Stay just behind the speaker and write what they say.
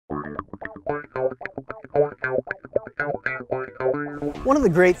One of the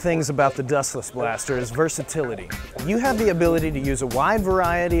great things about the Dustless Blaster is versatility. You have the ability to use a wide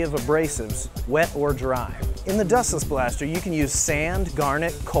variety of abrasives, wet or dry. In the Dustless Blaster, you can use sand,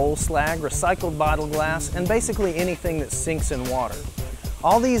 garnet, coal slag, recycled bottled glass, and basically anything that sinks in water.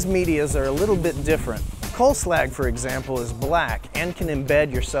 All these medias are a little bit different. Coal slag, for example, is black and can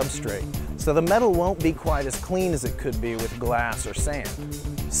embed your substrate, so the metal won't be quite as clean as it could be with glass or sand.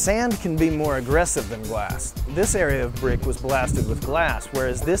 Sand can be more aggressive than glass. This area of brick was blasted with glass,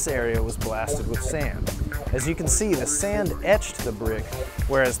 whereas this area was blasted with sand. As you can see, the sand etched the brick,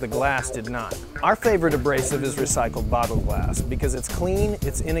 whereas the glass did not. Our favorite abrasive is recycled bottled glass because it's clean,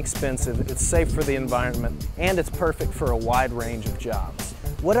 it's inexpensive, it's safe for the environment, and it's perfect for a wide range of jobs.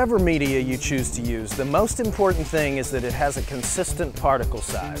 Whatever media you choose to use, the most important thing is that it has a consistent particle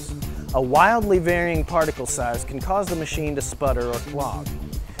size. A wildly varying particle size can cause the machine to sputter or clog.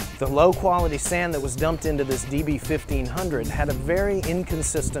 The low-quality sand that was dumped into this DB1500 had a very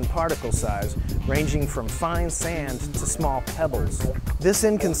inconsistent particle size, ranging from fine sand to small pebbles. This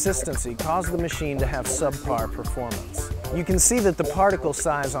inconsistency caused the machine to have subpar performance. You can see that the particle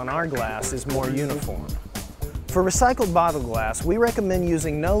size on our glass is more uniform. For recycled bottle glass, we recommend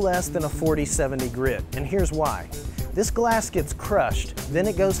using no less than a 40/70 grit, and here's why. This glass gets crushed, then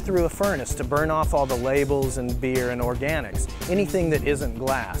it goes through a furnace to burn off all the labels and beer and organics, anything that isn't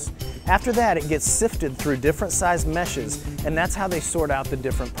glass. After that, it gets sifted through different size meshes, and that's how they sort out the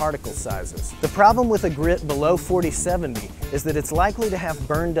different particle sizes. The problem with a grit below 40/70 is that it's likely to have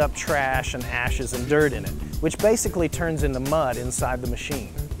burned up trash and ashes and dirt in it, which basically turns into mud inside the machine.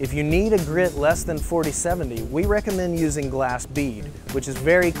 If you need a grit less than 40/70, we recommend using glass bead, which is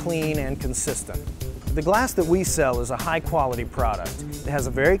very clean and consistent. The glass that we sell is a high-quality product. It has a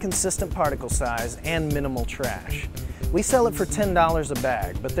very consistent particle size and minimal trash. We sell it for $10 a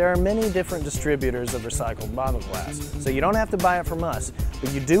bag, but there are many different distributors of recycled bottle glass, so you don't have to buy it from us,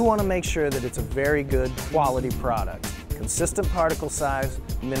 but you do want to make sure that it's a very good quality product. Consistent particle size,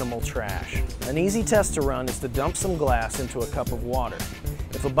 minimal trash. An easy test to run is to dump some glass into a cup of water.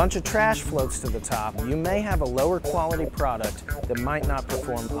 If a bunch of trash floats to the top, you may have a lower quality product that might not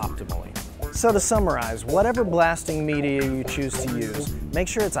perform optimally. So to summarize, whatever blasting media you choose to use, make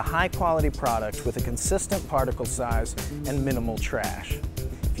sure it's a high quality product with a consistent particle size and minimal trash.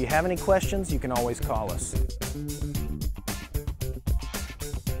 If you have any questions, you can always call us.